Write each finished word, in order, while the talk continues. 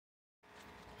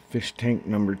Fish tank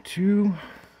number 2.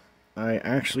 I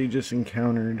actually just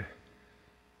encountered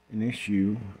an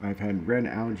issue. I've had red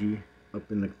algae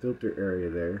up in the filter area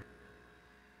there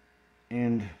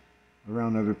and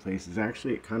around other places.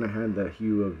 Actually, it kind of had the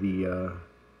hue of the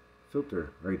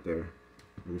filter right there,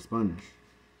 or the sponge.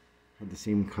 Had the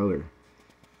same color,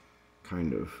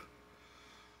 kind of.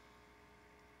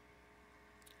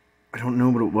 I don't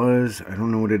know what it was. I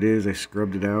don't know what it is. I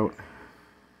scrubbed it out.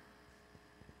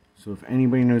 So if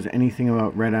anybody knows anything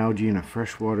about red algae in a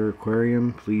freshwater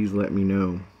aquarium, please let me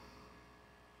know.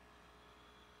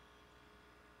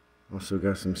 Also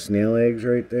got some snail eggs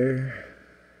right there.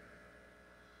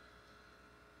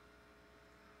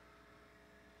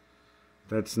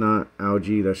 That's not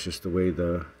algae, that's just the way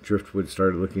the driftwood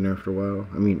started looking after a while.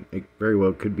 I mean, it very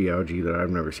well could be algae that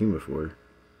I've never seen before.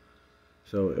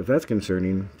 So if that's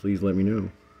concerning, please let me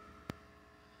know.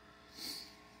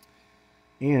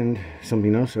 And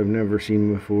something else I've never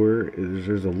seen before is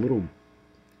there's a little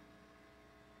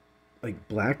like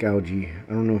black algae.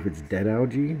 I don't know if it's dead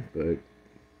algae, but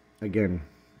again,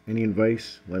 any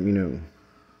advice, let me know.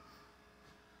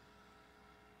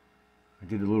 I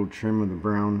did a little trim of the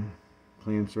brown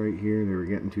plants right here. They were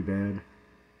getting too bad.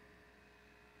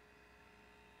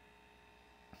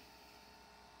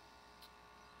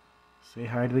 Say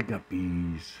hi to the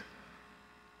guppies.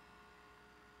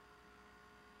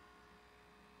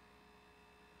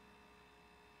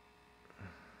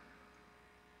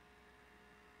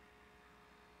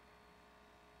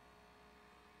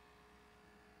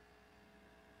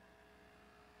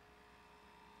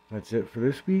 That's it for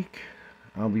this week.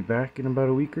 I'll be back in about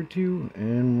a week or two,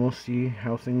 and we'll see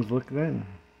how things look then.